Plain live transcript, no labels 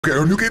Okay,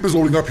 our new game is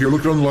loading up here.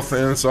 Look on the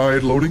left-hand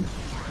side, loading.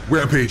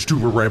 Rampage,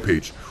 dude, we're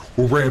Rampage.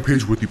 We're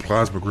Rampage with the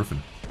Plasma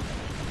Griffin.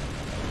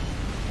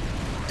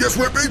 Yes,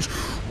 Rampage!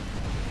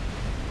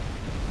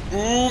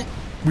 Oh,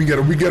 we get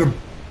him, we get him.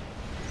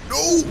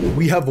 No!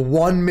 We have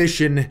one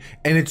mission,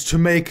 and it's to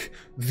make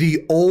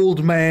the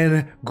old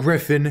man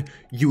Griffin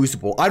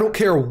usable. I don't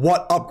care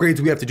what upgrades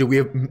we have to do. We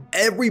have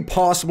every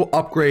possible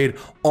upgrade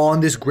on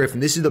this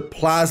Griffin. This is the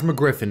Plasma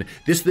Griffin.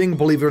 This thing,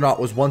 believe it or not,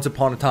 was once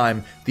upon a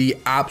time the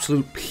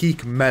absolute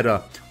peak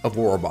meta of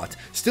war robots.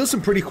 Still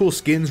some pretty cool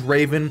skins.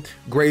 Raven,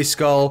 Gray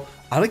Skull.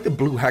 I like the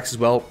blue hex as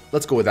well.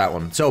 Let's go with that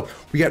one. So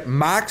we got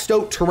maxed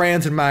out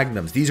Tyrans and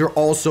Magnums. These are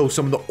also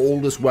some of the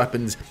oldest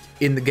weapons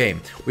in the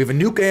game. We have a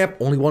nuke amp,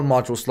 only one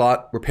module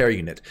slot, repair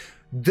unit.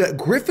 The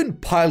Griffin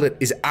pilot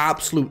is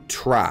absolute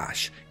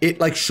trash. It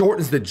like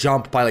shortens the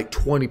jump by like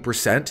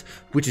 20%,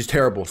 which is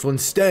terrible. So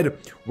instead,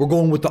 we're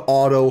going with the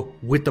Otto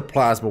with the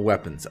plasma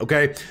weapons,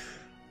 okay?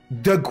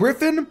 The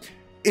Griffin,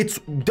 it's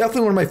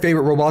definitely one of my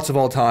favorite robots of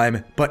all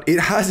time, but it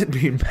hasn't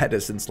been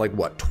meta since like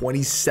what,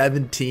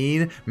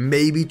 2017?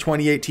 Maybe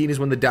 2018 is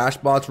when the dash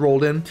bots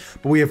rolled in.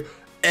 But we have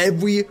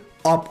every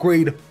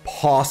upgrade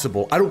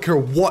possible. I don't care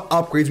what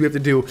upgrades we have to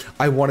do.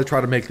 I want to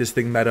try to make this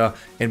thing meta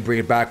and bring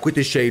it back with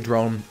the shade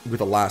drone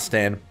with a last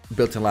stand,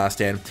 built-in last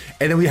stand.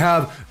 And then we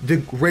have the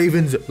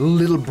Raven's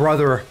little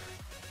brother,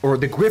 or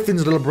the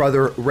Griffin's little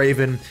brother,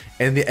 Raven,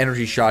 and the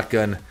energy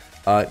shotgun,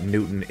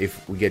 Newton,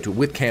 if we get to it,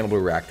 with cannibal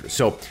reactors.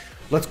 So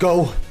let's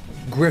go,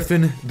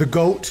 Griffin, the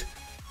goat.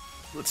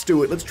 Let's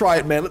do it. Let's try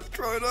it, man. Let's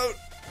try it out.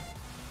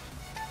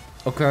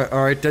 Okay,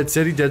 all right, dead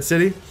city, dead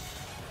city.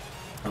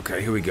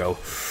 Okay, here we go.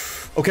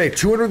 Okay,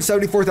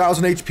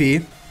 274,000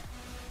 HP.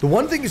 The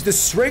one thing is the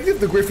strength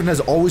of the Griffin has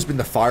always been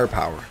the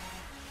firepower.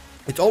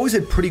 It's always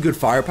had pretty good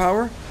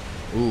firepower.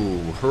 Ooh,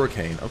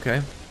 hurricane,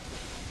 okay.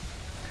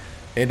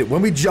 And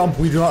when we jump,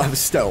 we do not have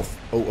stealth.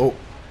 Oh.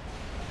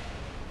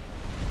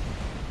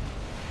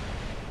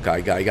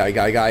 Guy.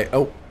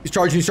 Oh, he's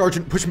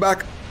charging, push him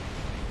back.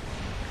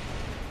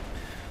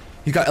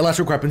 He's got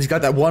electric weapons, he's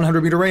got that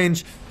 100-meter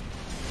range.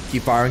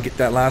 Keep firing, get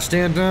that last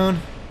stand down.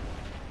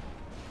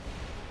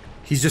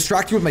 He's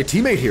distracting with my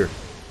teammate here.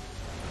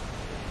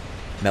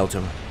 Melt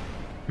him.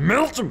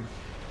 Melt him!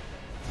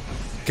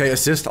 Okay,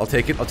 assist. I'll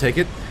take it. I'll take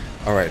it.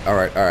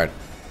 Alright.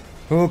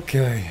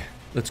 Okay.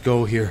 Let's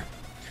go here.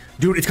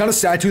 Dude, it's kind of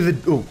sad too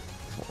that... Oh.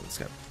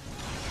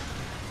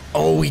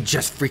 Oh, he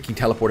just freaking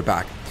teleported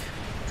back.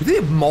 Do they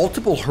have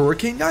multiple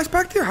hurricane guys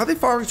back there? How are they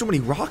firing so many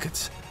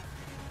rockets?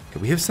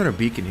 Okay, we have center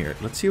beacon here.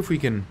 Let's see if we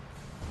can...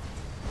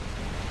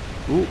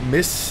 Ooh,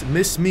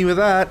 miss me with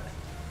that.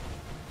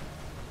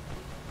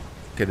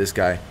 Okay, this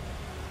guy.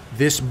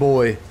 This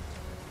boy.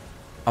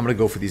 I'm gonna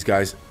go for these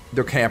guys.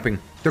 They're camping.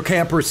 They're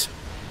campers.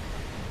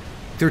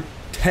 They're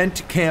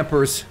tent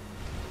campers.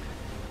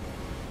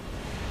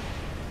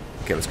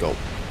 Okay, let's go.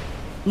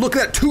 Look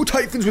at that! 2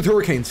 Typhons with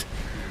hurricanes.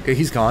 Okay,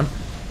 he's gone.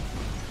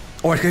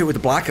 Oh, I just got hit with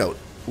the blackout.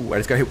 Ooh, I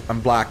just got hit. I'm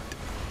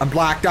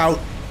blacked out.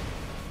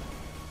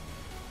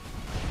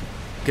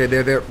 Okay,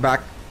 they're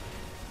back.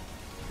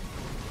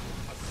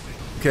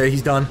 Okay,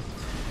 he's done.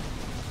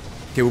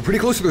 Okay, we're pretty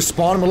close to their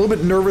spawn. I'm a little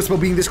bit nervous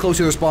about being this close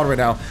to their spawn right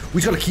now.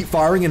 We just gotta keep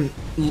firing and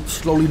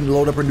slowly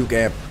load up our nuke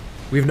amp.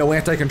 We have no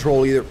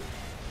anti-control either.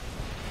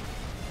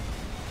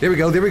 There we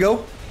go.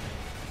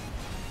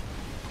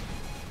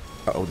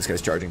 Uh-oh, this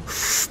guy's charging.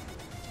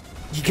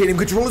 He can't even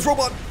control his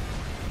robot.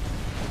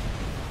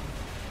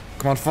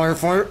 Come on,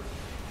 fire.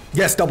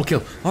 Yes, double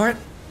kill. Alright.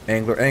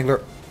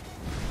 Angler.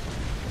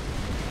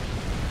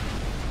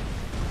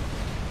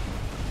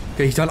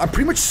 Okay, he's done. I'm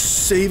pretty much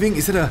saving.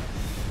 Is it a...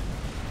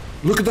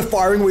 Look at the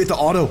firing rate, the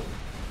Otto.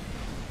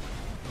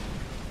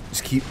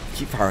 Just keep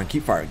firing.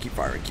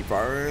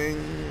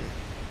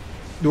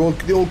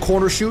 The old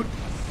corner shoot.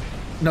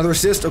 Another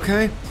assist,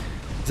 okay.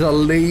 Is that a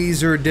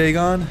laser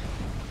Dagon?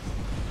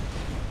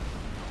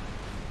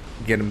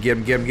 Get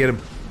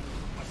him.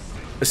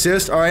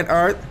 Assist,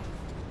 alright.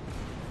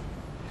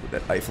 Put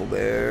that Eiffel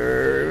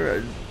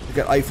there. We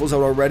got Eiffels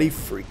out already.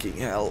 Freaking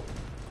hell.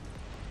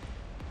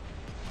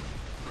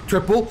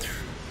 Triple.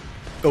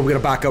 Oh, we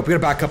gotta back up.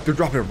 They're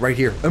dropping it right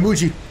here.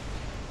 Emoji.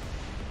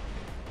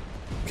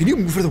 Can you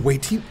move for the way,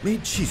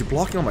 teammate? Jeez, you're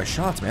blocking all my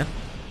shots, man.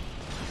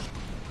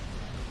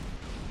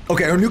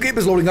 Okay, our new game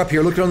is loading up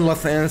here. Look on the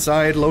left-hand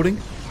side,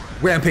 loading.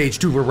 Rampage,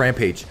 dude, we're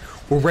Rampage.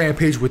 We're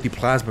Rampage with the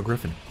Plasma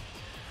Griffin.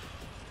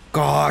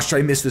 Gosh,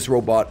 I miss this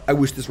robot. I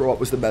wish this robot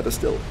was the meta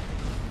still.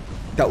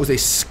 That was a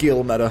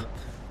skill meta.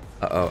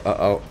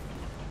 Uh-oh.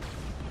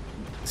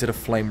 Is it a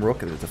Flame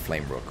Rook? It's a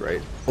Flame Rook,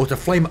 right? Oh, it's a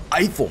Flame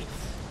Eiffel.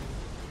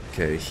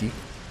 Okay,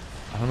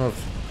 I don't know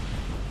if...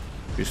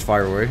 We just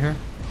fire away here.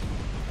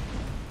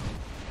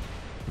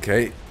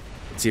 Okay.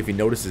 Let's see if he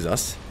notices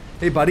us.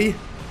 Hey, buddy.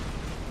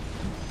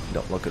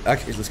 No, look at...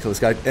 Actually, let's kill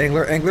this guy.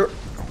 Angler.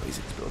 Oh, he's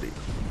exploding.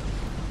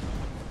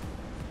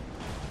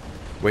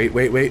 Wait.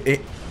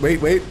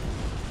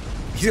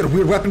 He's got a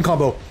weird weapon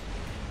combo.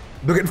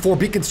 They're getting 4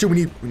 beacons too.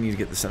 We need to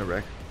get the center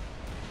back.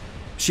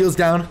 Shields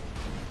down.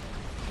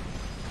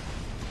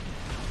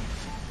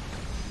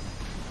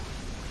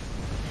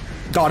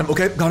 Got him.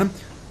 Okay, got him.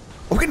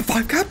 Oh, we're getting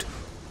 5 capped?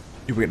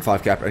 Dude, we're getting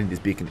 5 capped. I need this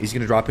beacon. He's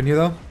gonna drop in here,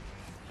 though.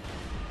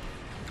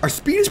 Our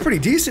speed is pretty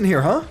decent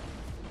here, huh?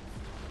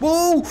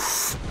 Whoa!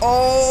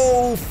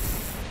 Oh!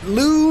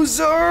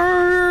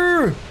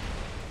 Loser!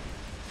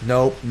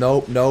 Nope,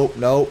 nope, nope,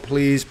 nope.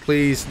 Please,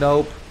 please,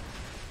 nope.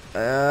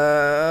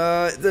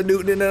 The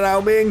Newton and an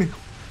Alming.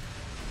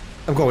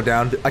 I'm going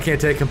down. I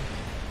can't take him.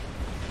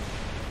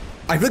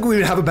 I think we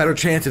would have a better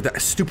chance if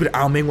that stupid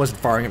Alming wasn't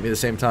firing at me at the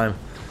same time.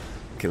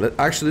 Okay,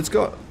 let's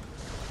go.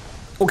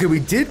 Okay,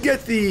 we did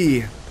get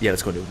the... Yeah,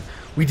 let's go Newton.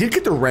 We did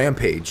get the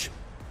Rampage.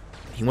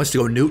 He wants to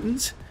go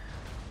Newtons.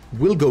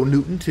 We'll go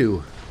Newton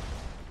too.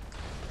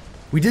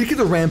 We did get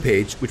the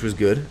Rampage, which was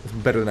good. It was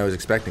better than I was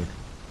expecting.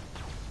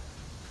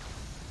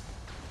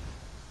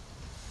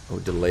 Oh,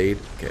 delayed.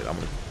 Okay, hold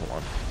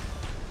on.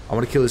 I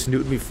want to kill this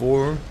Newton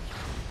before.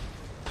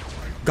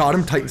 Got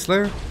him, Titan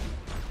Slayer.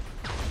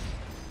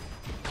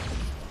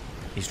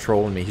 He's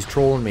trolling me. He's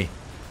trolling me.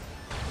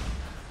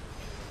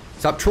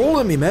 Stop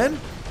trolling me, man.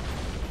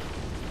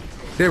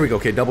 There we go.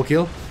 Okay, double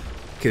kill.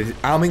 Okay,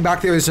 Alming back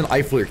there is an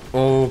eiffel.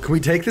 Oh, can we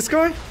take this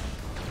guy?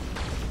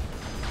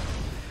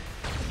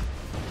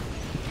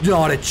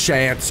 Not a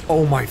chance.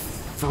 Oh my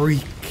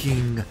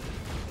freaking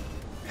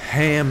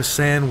ham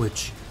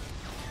sandwich.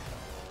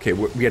 Okay,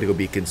 we gotta go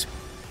beacons.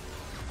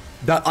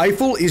 That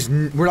Eiffel is...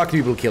 We're not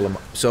gonna be able to kill him,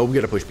 so we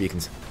gotta push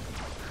beacons.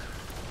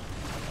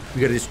 We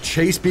gotta just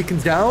chase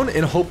beacons down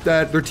and hope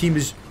that their team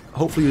is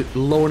hopefully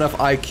low enough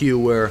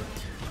IQ where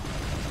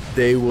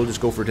they will just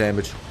go for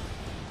damage.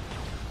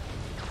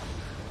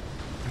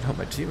 Help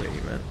my teammate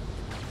here, man.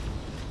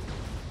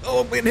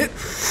 Oh, I'm getting hit.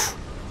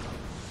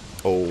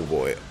 Oh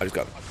boy, I just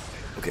got...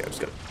 Okay, I just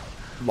got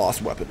a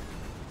lost weapon.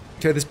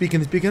 Okay, this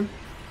beacon, this beacon.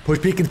 Push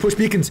beacons, push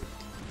beacons.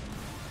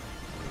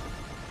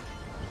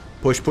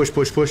 Push, push,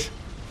 push, push.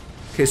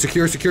 Okay,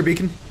 secure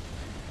beacon.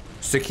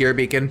 Secure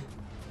beacon.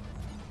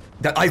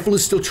 That Eiffel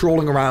is still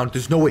trolling around.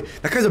 There's no way.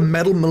 That guy's a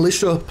metal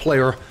militia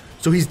player,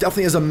 so he's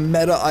definitely has a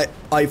meta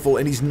Eiffel,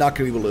 and he's not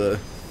gonna be able to...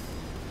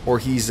 Or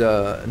he's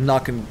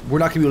not gonna... We're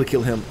not gonna be able to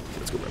kill him. Okay,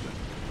 let's go right back.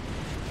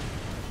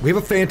 We have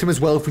a Phantom as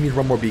well if we need to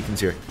run more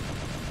beacons here.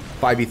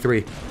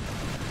 5v3.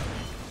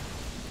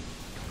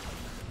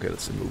 Okay,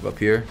 let's move up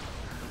here.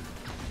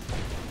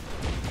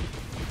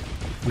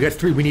 We got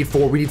 3, we need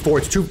 4, we need 4.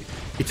 It's 2,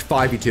 it's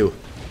 5v2.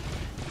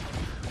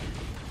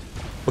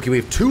 Okay, we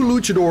have 2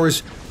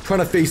 luchadors trying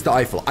to face the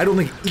Eiffel. I don't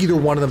think either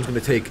one of them is going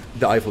to take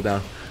the Eiffel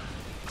down.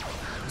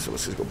 So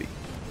let's just go beat.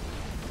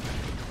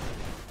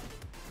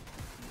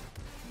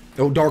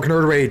 Oh, Dark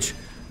Nerd Rage.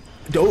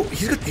 Oh,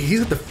 he's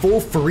got the full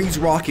freeze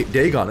rocket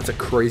Dagon. That's a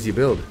crazy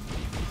build.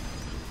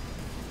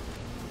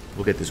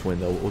 We'll get this win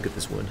though. We'll get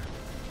this win.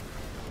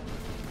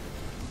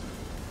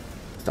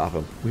 Stop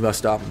him. We must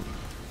stop him.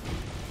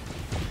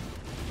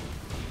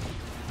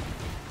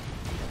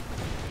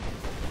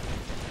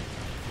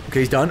 Okay,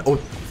 he's done. Oh,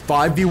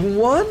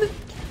 5v1?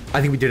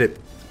 I think we did it.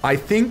 I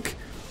think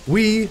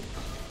we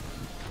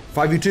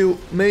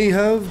 5v2 may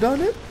have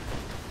done it.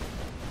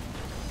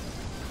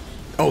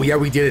 Oh yeah,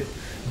 we did it.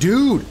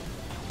 Dude!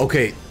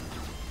 Okay.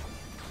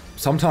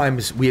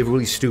 Sometimes we have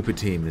really stupid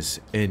teams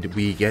and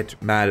we get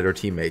mad at our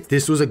teammates.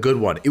 This was a good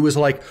one. It was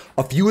like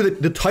a few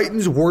of the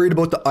Titans worried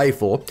about the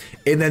Eiffel,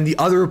 and then the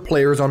other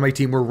players on my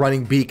team were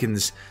running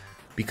beacons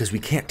because we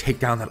can't take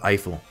down that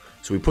Eiffel.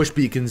 So we pushed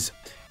beacons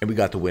and we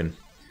got the win.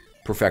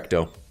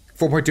 Perfecto.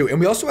 4.2. And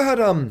we also had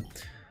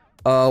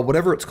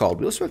whatever it's called.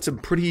 We also had some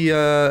pretty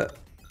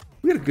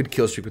we had a good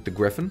kill streak with the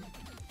Griffin.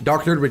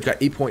 Dark Nerd Ridge got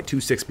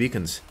 8.26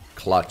 beacons.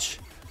 Clutch.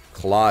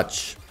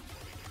 Clutch.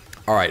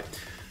 Alright.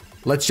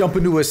 Let's jump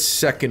into a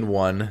second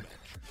one.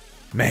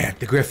 Man,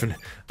 the Griffin.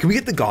 Can we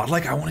get the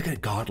Godlike? I want to get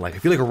Godlike. I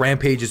feel like a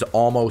Rampage is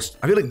almost...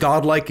 I feel like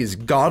Godlike is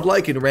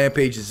Godlike and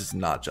Rampage is just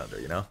notch under,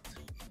 you know?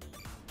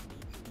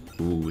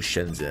 Ooh,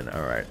 Shenzhen.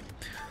 Alright.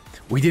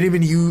 We didn't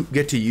even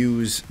get to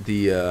use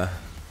the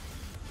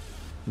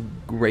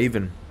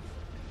Raven.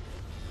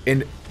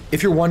 And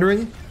if you're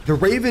wondering, the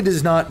Raven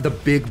is not the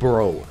big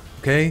bro,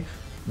 okay?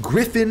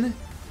 Griffin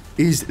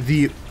is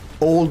the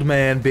old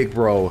man big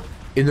bro,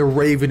 and the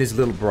Raven is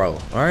little bro,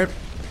 alright?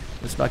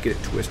 Let's not get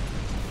it twisted.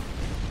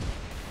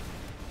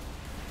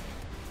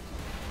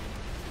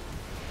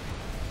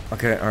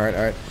 Okay, alright,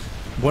 alright.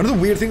 One of the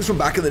weird things from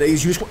back in the day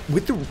is you just,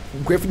 with the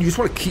Griffin, you just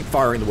want to keep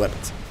firing the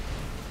weapons.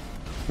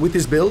 With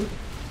this build,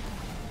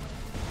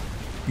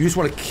 you just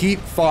want to keep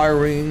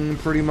firing,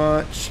 pretty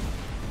much.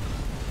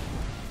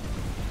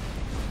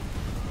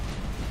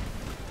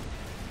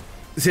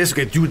 This,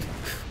 okay, dude,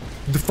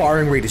 the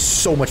firing rate is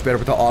so much better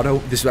with the Otto.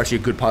 This is actually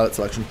a good pilot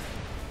selection.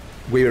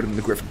 Way better than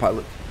the Griffin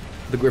pilot.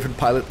 The Griffin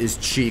pilot is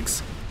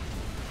cheeks.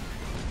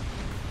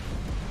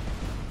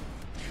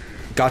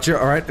 Gotcha,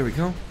 alright, there we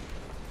go.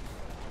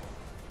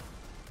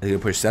 Are you gonna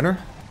push center?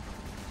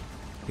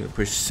 You gonna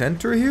push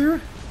center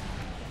here?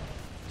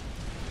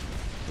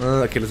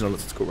 Okay,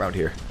 let's go around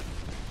here.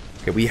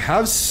 Okay, we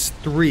have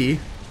 3.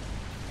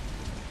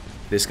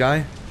 This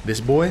guy, this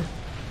boy.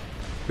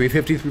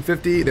 350,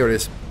 350, there it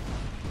is.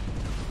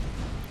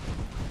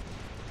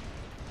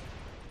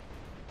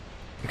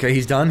 Okay,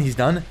 he's done, he's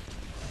done.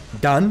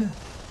 Done.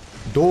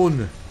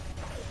 Done.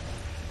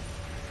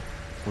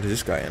 What is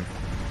this guy in?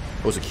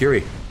 Oh, it's a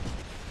Curie.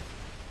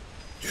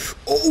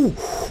 Oh!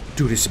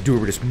 Dude, this dude,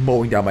 we're just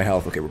mowing down my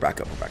health. Okay, we're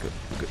back up. We're back up.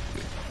 Good.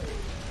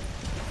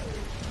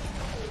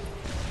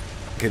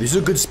 Okay, this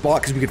is a good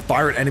spot because we could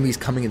fire at enemies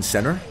coming in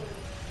center.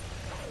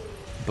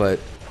 But...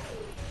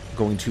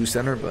 going to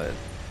center, but...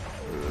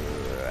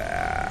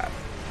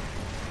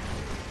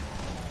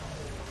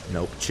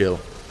 nope, chill.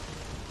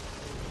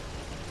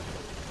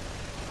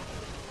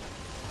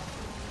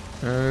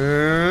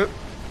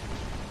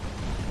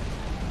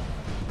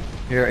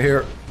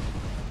 Here.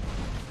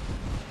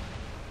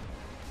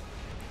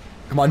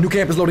 Come on, new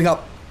camp is loading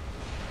up.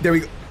 There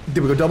we go.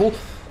 There we go, double.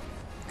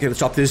 Okay, let's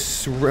drop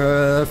this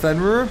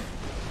Fenrir.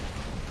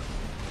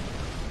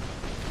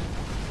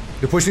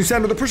 They're pushing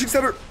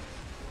center,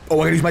 Oh,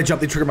 I gotta use my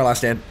jump, they triggered my last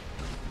stand.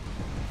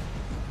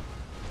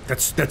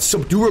 That's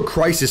Subduer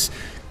Crisis.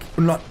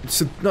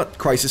 Not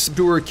Crisis,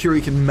 Subduer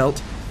Curie can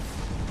melt.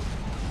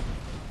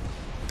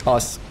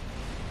 Toss.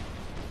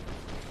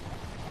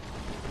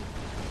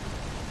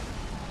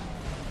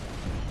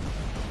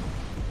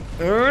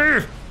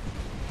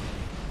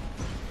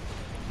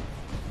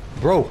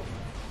 Bro.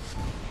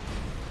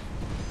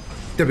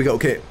 There we go,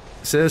 okay.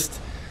 Assist.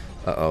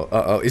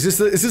 Uh-oh. Is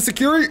this the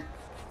Curie?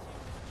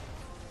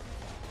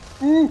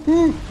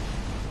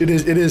 It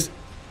is.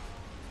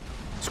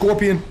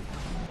 Scorpion.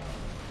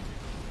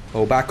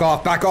 Oh, back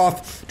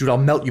off. Dude, I'll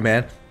melt you,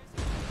 man.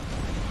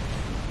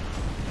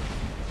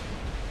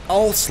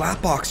 I'll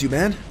slapbox you,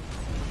 man.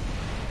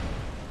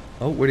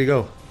 Oh, where'd he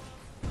go?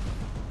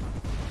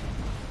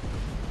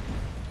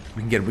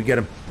 We can get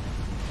him.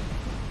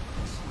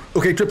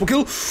 Okay, triple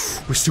kill.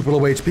 We're super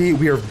low HP.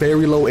 We are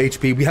very low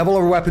HP. We have all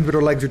our weapons, but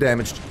our legs are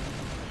damaged.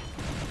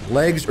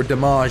 Legs are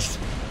damaged.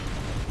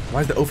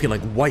 Why is the Ophion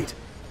like white?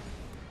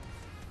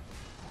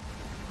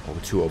 Oh,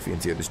 2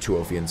 Ophions here. There's 2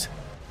 Ophions.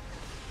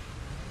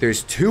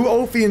 There's 2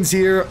 Ophions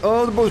here.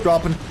 Oh, the bow's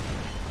dropping.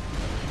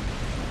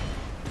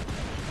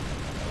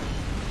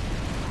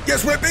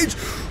 Yes, Rampage!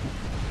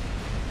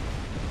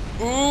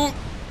 Oh,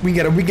 we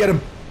can get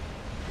him.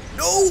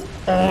 No!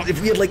 Oh,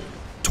 if we had like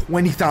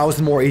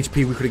 20,000 more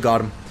HP, we could have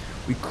got him.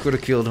 We could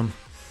have killed him.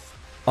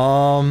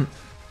 Okay,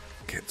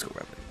 let's go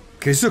Rampage.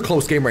 Okay, this is a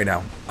close game right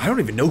now. I don't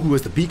even know who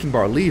has the Beacon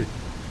Bar lead.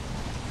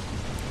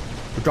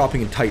 We're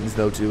dropping in Titans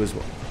though too as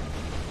well.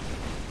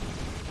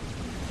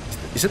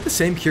 Is it the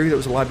same Curie that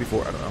was alive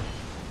before? I don't know.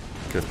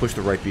 Okay, let's push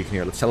the right beacon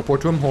here. Let's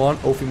teleport to him. Hold on.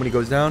 Ophion when he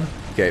goes down.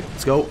 Okay,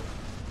 let's go.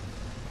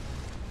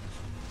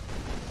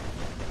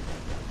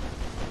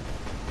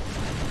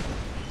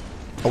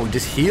 Oh, he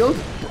just healed?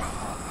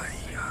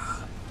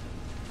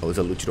 Oh, there's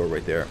a luchador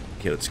right there.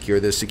 Okay, let's secure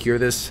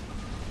this.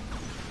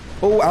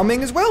 Oh, Ao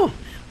Ming as well.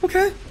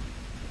 Okay.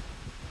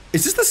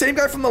 Is this the same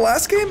guy from the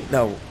last game?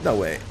 No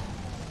way.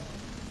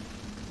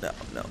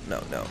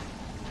 No.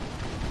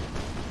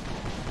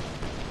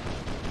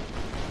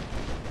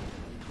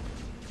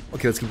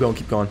 Okay, let's keep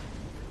going.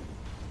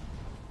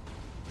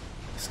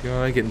 Let's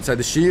go, get inside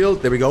the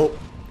shield. There we go.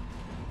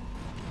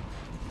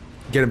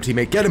 Get him,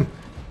 teammate. Get him.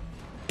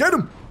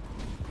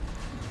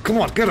 Come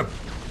on, get him.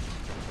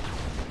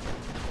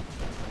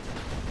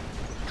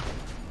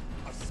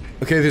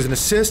 Okay, there's an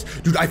assist.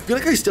 Dude, I feel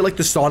like I still like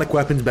the Sonic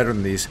weapons better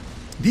than these.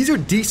 These are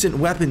decent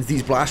weapons,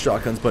 these blast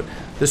shotguns, but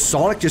the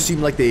Sonic just seem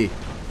like they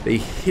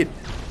hit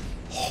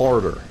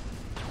harder.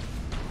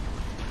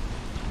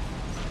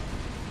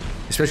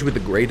 Especially with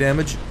the gray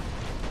damage.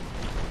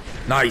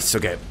 Nice,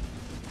 okay.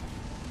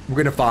 We're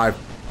getting a 5.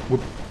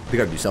 They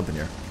gotta do something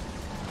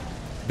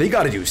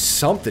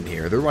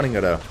here. They're running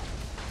at a...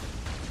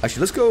 Actually,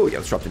 let's go... Yeah,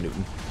 let's drop to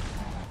Newton.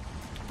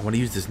 I want to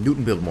use this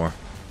Newton build more.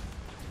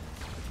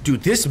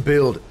 Dude, this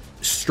build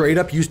straight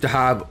up used to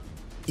have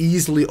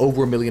easily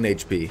over 1 million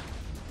HP.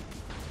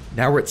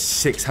 Now we're at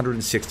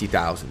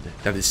 660,000.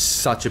 That is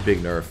such a big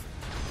nerf.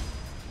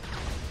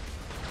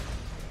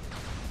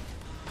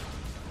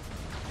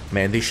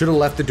 Man, they should have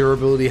left the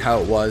durability how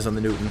it was on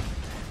the Newton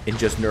and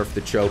just nerfed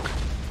the choke.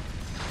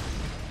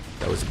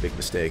 That was a big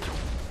mistake.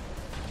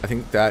 I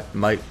think that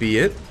might be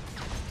it.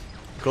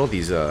 Look at all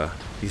these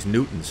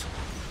Newtons.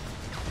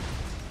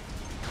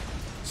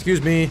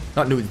 Excuse me.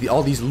 Not Newtons,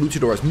 all these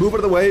luchadors. Move out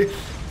of the way.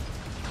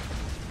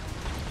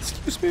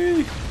 Excuse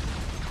me.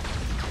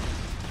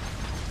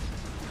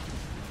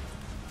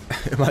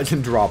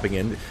 Imagine dropping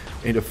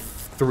into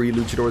 3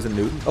 luchadors and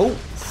Newton.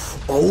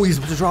 Oh, he's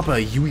supposed to drop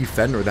a Yui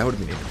Fenrir. That would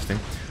have been interesting.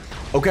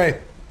 Okay.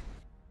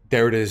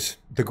 There it is.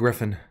 The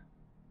Griffin.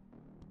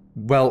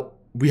 Well,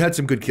 we had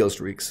some good kill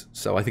streaks,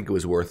 so I think it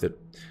was worth it.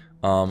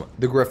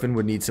 The Griffin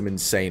would need some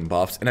insane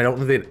buffs, and I don't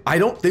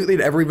think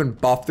they'd ever even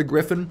buff the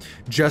Griffin,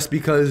 just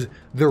because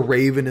the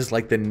Raven is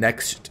like the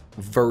next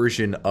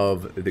version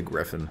of the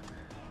Griffin.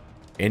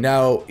 And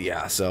now,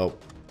 yeah, so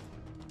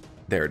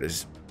there it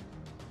is.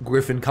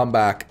 Griffin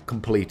comeback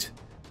complete.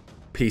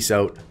 Peace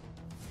out.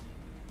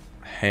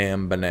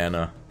 Ham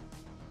banana.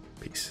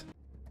 Peace.